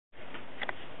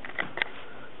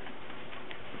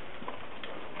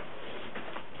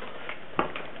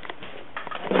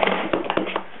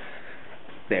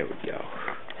There we go.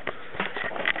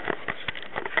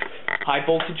 High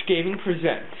Voltage Gaming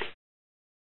presents.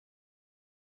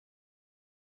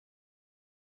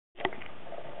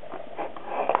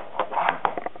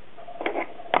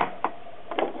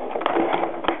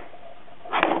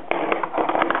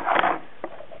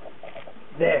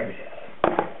 There it is.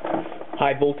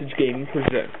 High Voltage Gaming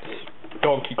presents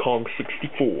Donkey Kong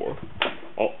 64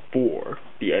 for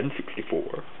the N64.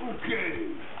 Okay.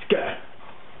 Scat.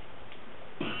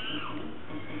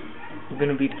 We're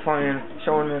gonna be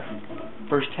showing the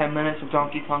first 10 minutes of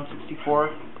Donkey Kong 64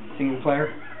 single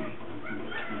player,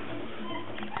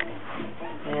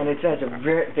 and it has a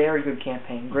very, very good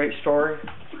campaign. Great story.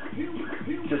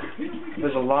 Just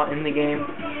there's a lot in the game,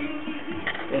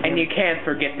 And you can't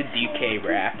forget the DK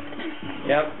rap.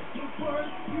 Yep.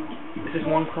 This is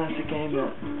one classic game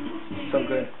that's so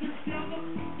good.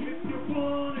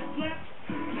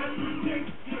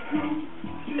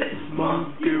 It's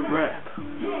monkey rap.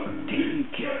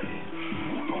 DK.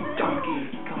 Donkey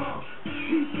Kong.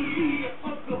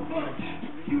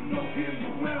 You know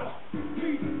him well.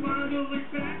 He's finally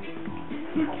back.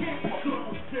 The cat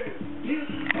song says, here's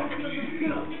the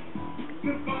gun.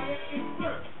 Goodbye and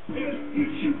first. If he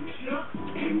shoots you,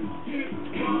 it's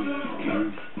gonna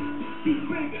hurt. He's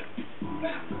bigger,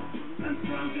 faster, and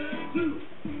stronger too.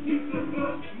 He's the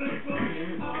first member of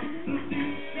the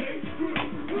DK crew.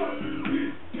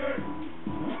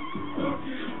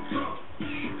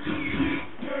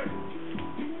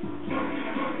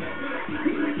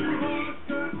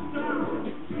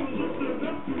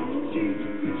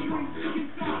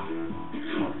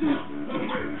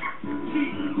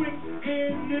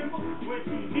 When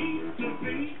she needs to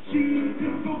be, she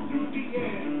can go through the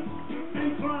air and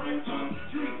climb up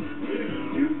streets.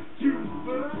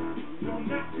 YouTuber, no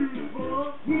not too far,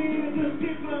 with a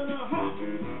dip and a hop.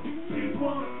 She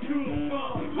wants to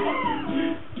fall. He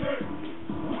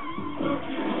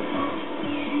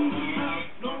has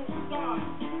no style,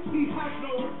 he has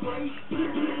no place.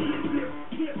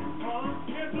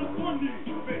 Has a funny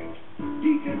face.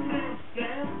 He can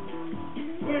handstand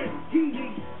when he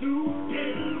needs to.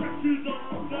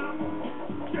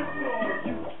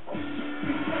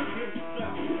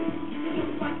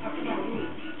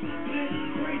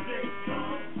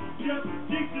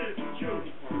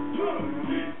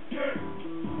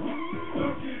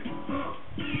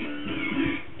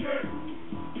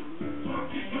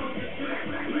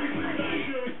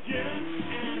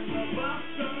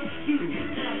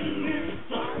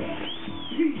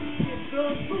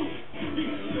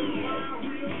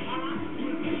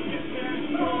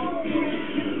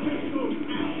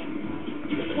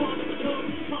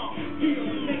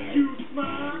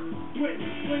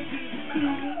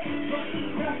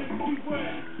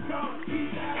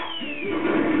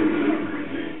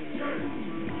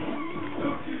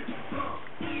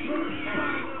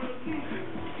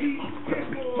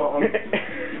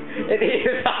 It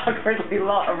is awkwardly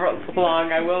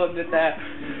long, I will admit that.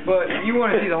 But you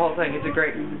want to see the whole thing. It's a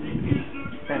great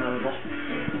memorable.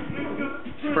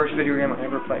 First video game I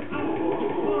ever played.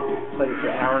 Played it for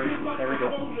hours every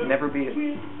day. Never beat it.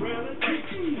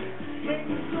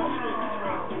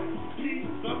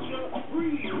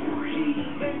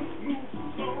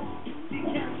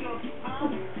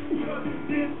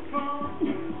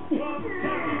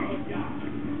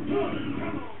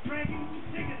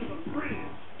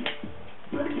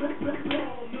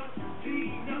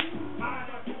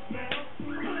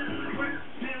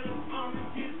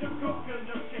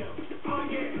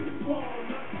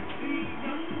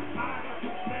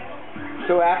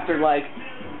 So after like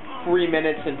 3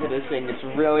 minutes into this thing, it's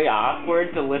really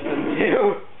awkward to listen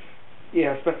to.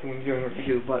 Yeah, especially when you're doing what you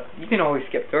do, but you can always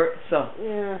skip through it, so.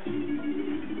 Yeah.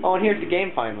 Oh, and here's the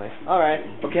game finally. Alright.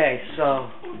 Okay, so,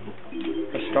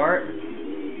 to start,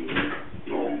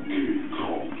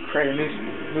 create a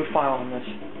new file on this.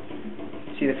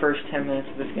 See the first 10 minutes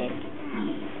of this game.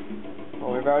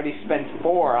 Well, we've already spent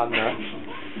 4 on the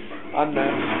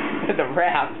the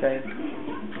rap. Okay.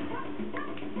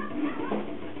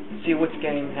 See which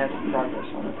game has progress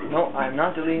on it. No, I'm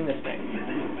not deleting this game.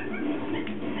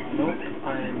 Nope,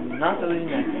 I'm not deleting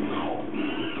that game.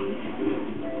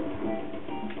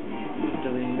 I'm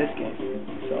deleting this game.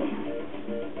 So,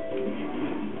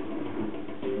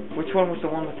 which one was the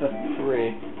one with the 3?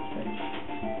 Okay.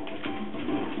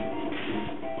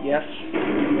 Yes.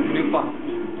 New file.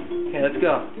 Okay, let's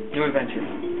go. New adventure.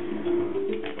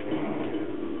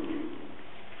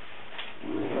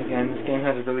 Again, this game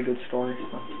has a really good story.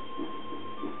 So.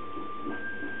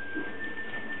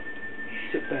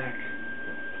 Sit back.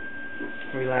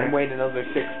 Relax. And wait another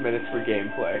 6 minutes for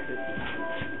gameplay.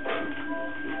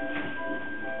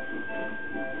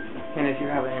 And if you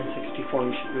have an N64,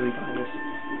 you should really buy this.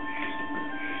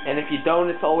 And if you don't,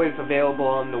 it's always available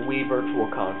on the Wii Virtual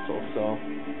Console, so...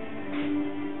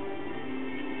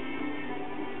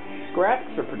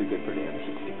 Graphics are pretty good for the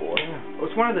N64. Yeah. It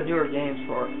was one of the newer games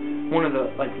for... one of the,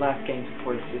 last games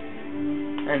before the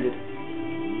system ended.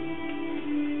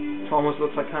 It almost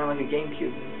looks like kind of like a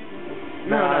GameCube.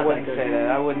 No, I wouldn't say that.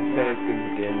 I wouldn't say it's good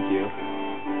for GameCube.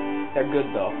 They're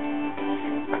good, though.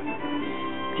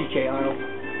 DK Isle.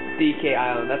 DK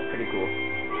Island, that's pretty cool.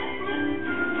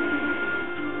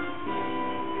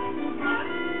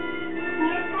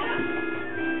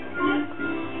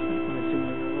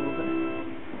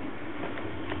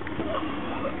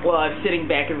 Well, I'm sitting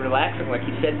back and relaxing, like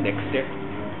you said, Nixter.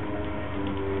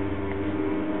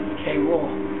 Okay, roll.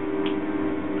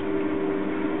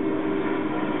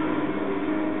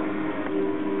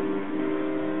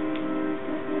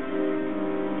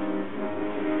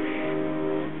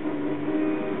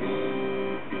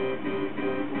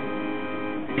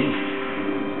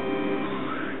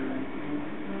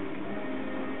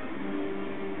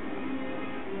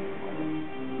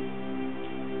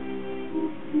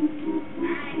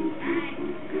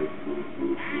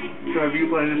 So have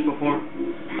you played this before?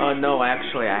 No,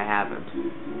 actually I haven't.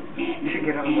 You should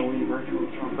get it on the Wii Virtual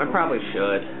Console. I probably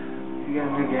should. You get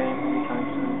a new game anytime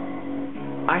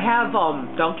soon. I have,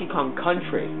 Donkey Kong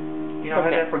Country. You know, I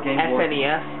had that for Game Boy.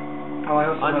 SNES. Oh,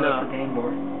 I also have that for Game Boy.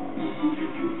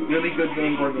 Really good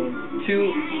Game Boy game.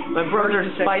 My brother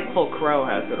Spiteful Crow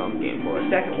has it on Game Boy.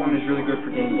 The second one is really good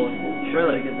for Game Boy.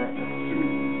 Really good at that.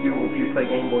 If you play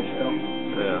Game Boy still.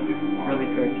 Yeah. Really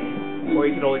good game. Or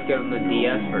you could always get it on the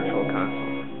DS Virtual Console.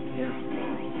 Yeah.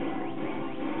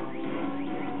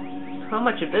 How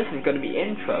much of this is going to be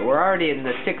intro? We're already in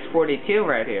the 6:42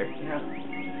 right here. Yeah.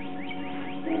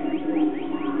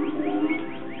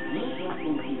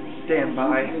 Stand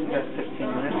by. That's 15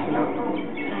 minutes, you know.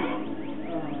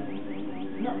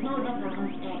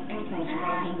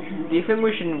 Do you think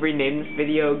we should rename this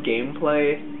video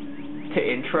gameplay to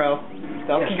intro?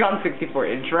 Donkey Kong 64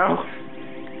 intro?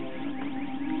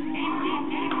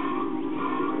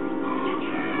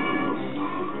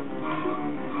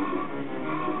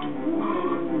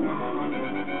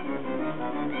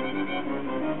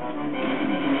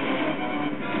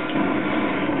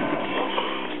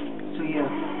 So yeah,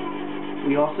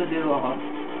 we also do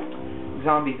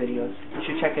zombie videos. You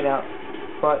should check it out.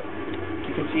 But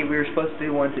you can see we were supposed to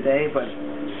do one today, but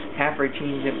half our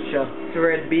team didn't show. So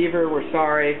Red Beaver, we're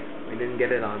sorry. We didn't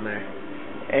get it on there.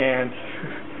 And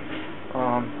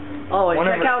oh, and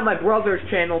check out my brother's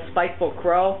channel, Spiteful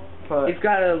Crow. He's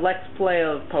got a Let's Play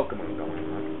of Pokemon going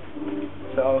on.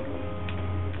 So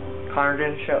Connor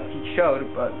didn't show. He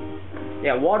showed, but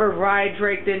yeah, Water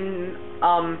Drake didn't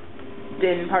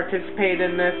participate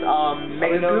in this.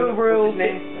 Mega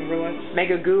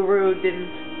Guru didn't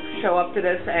show up to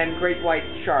this, and Great White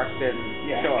Shark didn't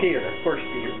show up to this. Of course,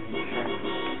 Peter.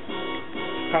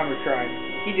 Connor tried.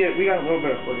 He did. We got a little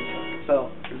bit of footage. So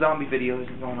the zombie video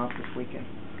isn't going up this weekend.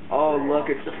 Oh look,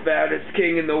 it's the fattest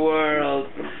king in the world.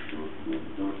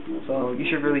 So you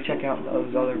should really check out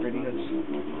those other videos.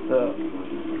 The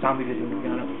zombie video we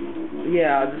got up.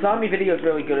 Yeah, the zombie video is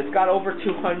really good. It's got over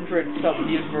 200 sub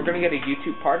views. We're gonna get a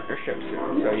YouTube partnership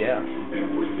soon. So yeah.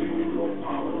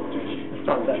 It's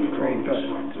not that great, but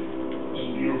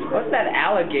what's that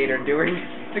alligator doing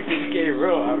to DK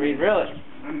Rule? I mean, really?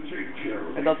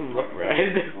 It doesn't look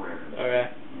right. Alright.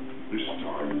 Is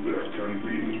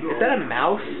that a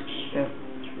mouse? Yeah. I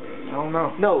don't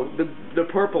know. No, the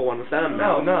purple one. Is that a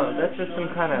mouse? No, that's just some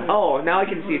kind of... Oh, now I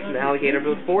can see it's an alligator,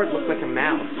 but before it looked like a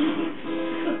mouse.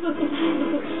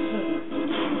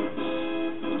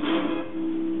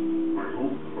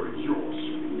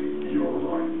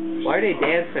 Why are they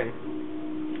dancing?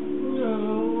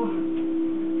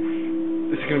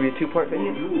 This is going to be a two-part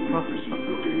video? Huh?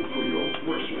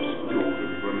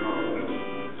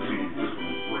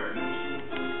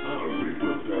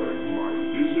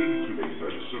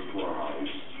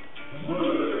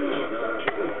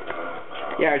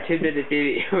 Yeah, our 2-minute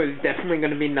video is definitely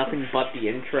going to be nothing but the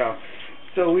intro.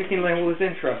 So we can label this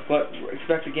intro, but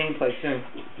expect the gameplay soon.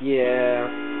 Yeah.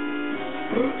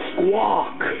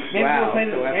 Squawk!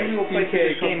 Maybe we'll play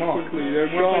this game off. They're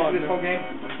gone. This whole game?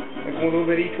 Like a little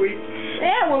bit each week?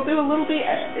 Yeah, we'll do a little bit.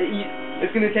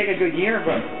 It's going to take a good year,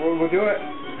 but we'll do it.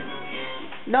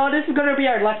 No, this is going to be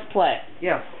our Let's Play.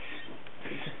 Yeah.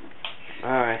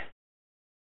 Alright.